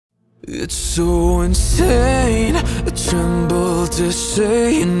It's so insane, I tremble to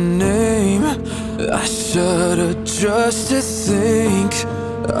say your name. I shudder just to think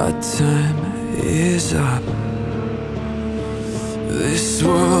our time is up. This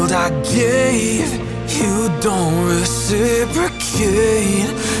world I gave, you don't reciprocate.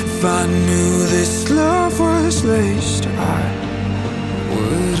 If I knew this love was laced, I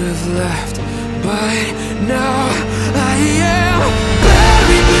would have left. But now I am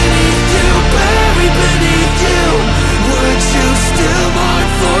buried beneath you, buried beneath you. Would you still mourn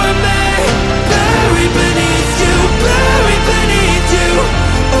for me? Buried beneath you, buried beneath you.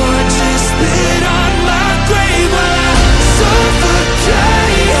 Or just spit on my grave while I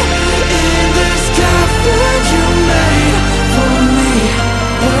suffocate in this coffin you made for me.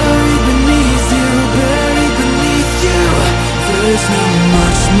 Buried beneath you, buried beneath you. There's not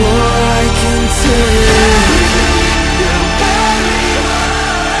much more I can take.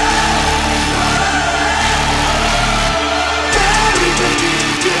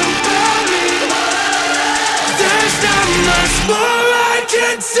 There's not much more I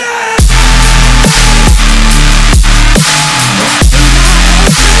can take.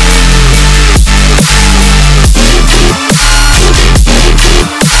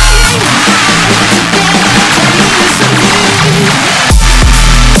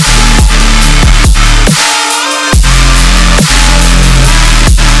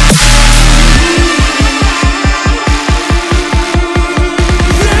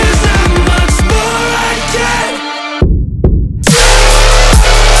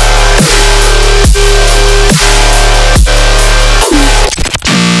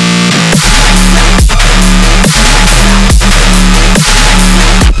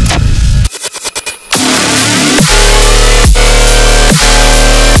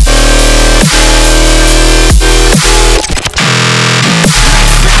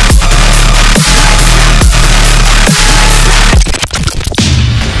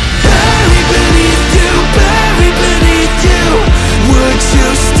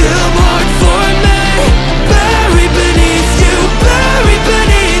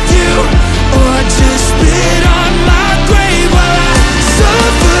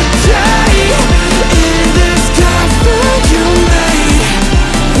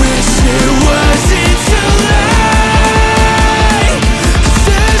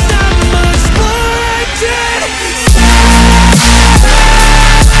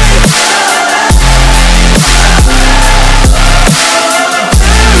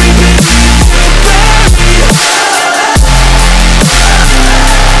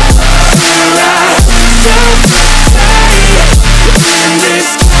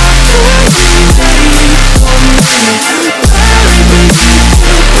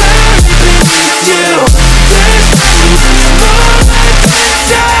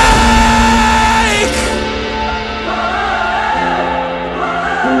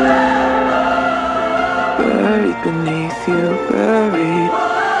 Buried beneath you, buried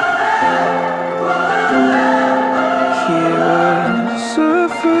here I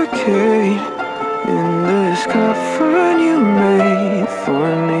suffocate in this coffin you made for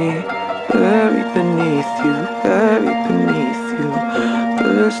me. Buried beneath you, buried beneath you.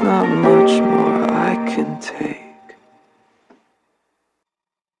 There's not much more I can take.